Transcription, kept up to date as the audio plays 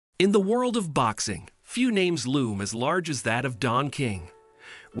In the world of boxing, few names loom as large as that of Don King.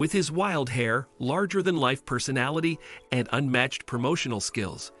 With his wild hair, larger-than-life personality, and unmatched promotional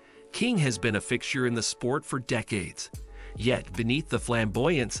skills, King has been a fixture in the sport for decades. Yet, beneath the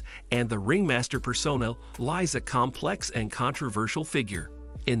flamboyance and the ringmaster persona lies a complex and controversial figure.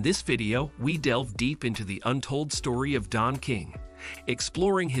 In this video, we delve deep into the untold story of Don King,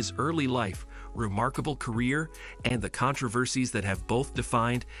 exploring his early life, remarkable career, and the controversies that have both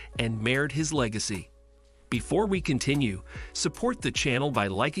defined and marred his legacy. Before we continue, support the channel by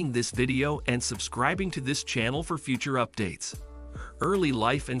liking this video and subscribing to this channel for future updates. Early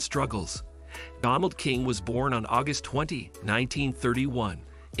life and struggles. Donald King was born on August 20, 1931,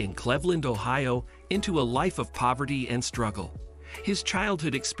 in Cleveland, Ohio, into a life of poverty and struggle. His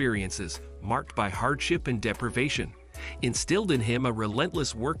childhood experiences, marked by hardship and deprivation, instilled in him a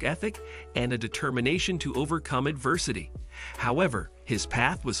relentless work ethic and a determination to overcome adversity. However, his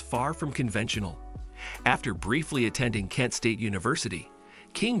path was far from conventional. After briefly attending Kent State University,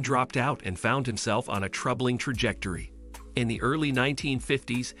 King dropped out and found himself on a troubling trajectory. In the early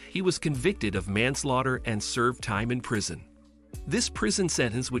 1950s, he was convicted of manslaughter and served time in prison. This prison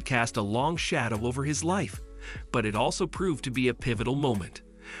sentence would cast a long shadow over his life, but it also proved to be a pivotal moment.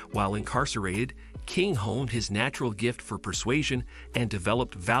 While incarcerated, King honed his natural gift for persuasion and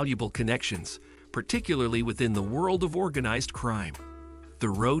developed valuable connections, particularly within the world of organized crime. The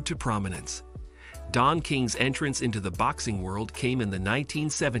road to prominence. Don King's entrance into the boxing world came in the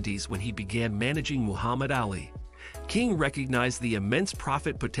 1970s when he began managing Muhammad Ali. King recognized the immense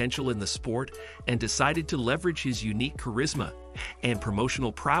profit potential in the sport and decided to leverage his unique charisma and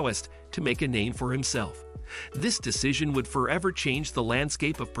promotional prowess to make a name for himself. This decision would forever change the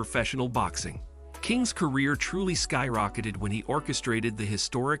landscape of professional boxing. King's career truly skyrocketed when he orchestrated the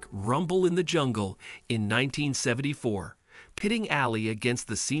historic Rumble in the Jungle in 1974, pitting Ali against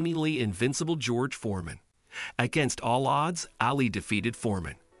the seemingly invincible George Foreman. Against all odds, Ali defeated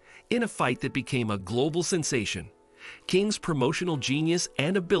Foreman in a fight that became a global sensation. King's promotional genius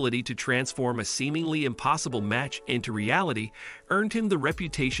and ability to transform a seemingly impossible match into reality earned him the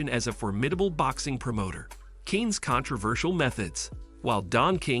reputation as a formidable boxing promoter. King's controversial methods. While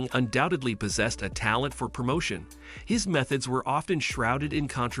Don King undoubtedly possessed a talent for promotion, his methods were often shrouded in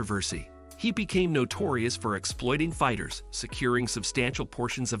controversy. He became notorious for exploiting fighters, securing substantial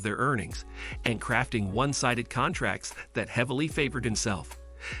portions of their earnings, and crafting one-sided contracts that heavily favored himself.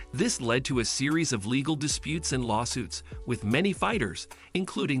 This led to a series of legal disputes and lawsuits, with many fighters,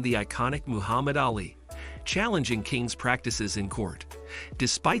 including the iconic Muhammad Ali, challenging King's practices in court.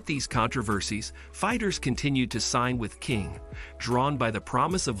 Despite these controversies, fighters continued to sign with King, drawn by the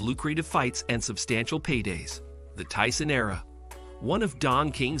promise of lucrative fights and substantial paydays. The Tyson era. One of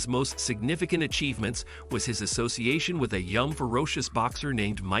Don King's most significant achievements was his association with a young, ferocious boxer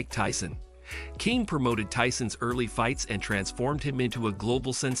named Mike Tyson. King promoted Tyson's early fights and transformed him into a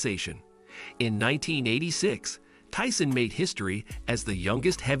global sensation. In 1986, Tyson made history as the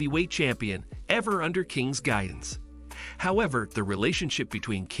youngest heavyweight champion ever under King's guidance. However, the relationship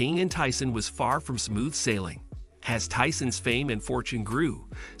between King and Tyson was far from smooth sailing. As Tyson's fame and fortune grew,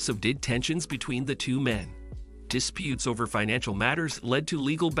 so did tensions between the two men. Disputes over financial matters led to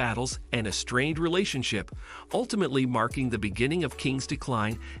legal battles and a strained relationship, ultimately marking the beginning of King's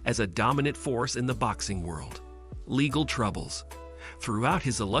decline as a dominant force in the boxing world. Legal troubles. Throughout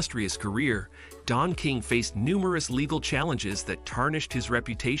his illustrious career, Don King faced numerous legal challenges that tarnished his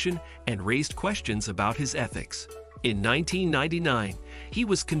reputation and raised questions about his ethics. In 1999, he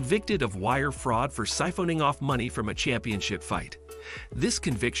was convicted of wire fraud for siphoning off money from a championship fight. This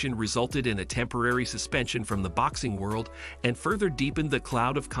conviction resulted in a temporary suspension from the boxing world and further deepened the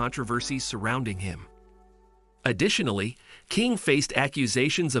cloud of controversies surrounding him. Additionally, King faced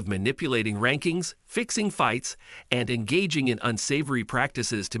accusations of manipulating rankings, fixing fights, and engaging in unsavory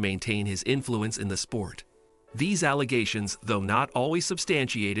practices to maintain his influence in the sport. These allegations, though not always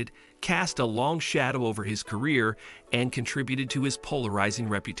substantiated, cast a long shadow over his career and contributed to his polarizing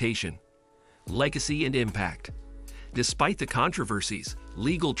reputation. Legacy and impact. Despite the controversies,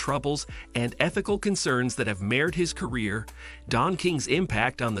 legal troubles, and ethical concerns that have marred his career, Don King's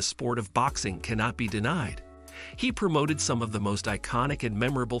impact on the sport of boxing cannot be denied. He promoted some of the most iconic and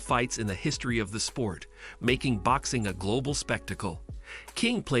memorable fights in the history of the sport, making boxing a global spectacle.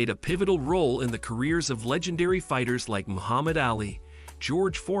 King played a pivotal role in the careers of legendary fighters like Muhammad Ali,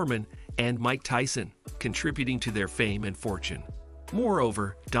 George Foreman, and Mike Tyson, contributing to their fame and fortune.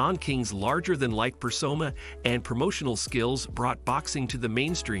 Moreover, Don King's larger-than-life persona and promotional skills brought boxing to the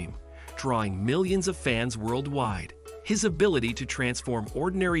mainstream, drawing millions of fans worldwide. His ability to transform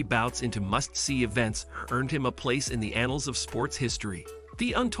ordinary bouts into must-see events earned him a place in the annals of sports history.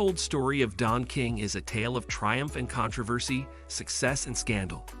 The untold story of Don King is a tale of triumph and controversy, success and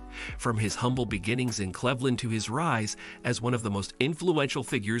scandal. From his humble beginnings in Cleveland to his rise as one of the most influential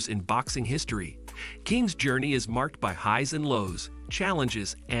figures in boxing history, King's journey is marked by highs and lows,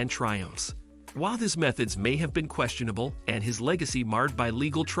 challenges and triumphs. While his methods may have been questionable and his legacy marred by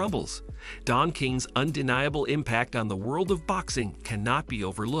legal troubles, Don King's undeniable impact on the world of boxing cannot be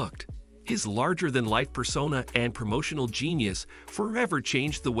overlooked. His larger-than-life persona and promotional genius forever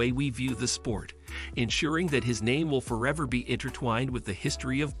changed the way we view the sport, ensuring that his name will forever be intertwined with the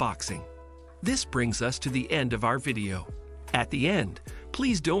history of boxing. This brings us to the end of our video. At the end,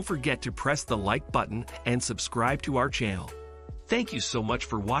 please don't forget to press the like button and subscribe to our channel. Thank you so much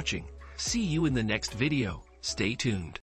for watching. See you in the next video. Stay tuned.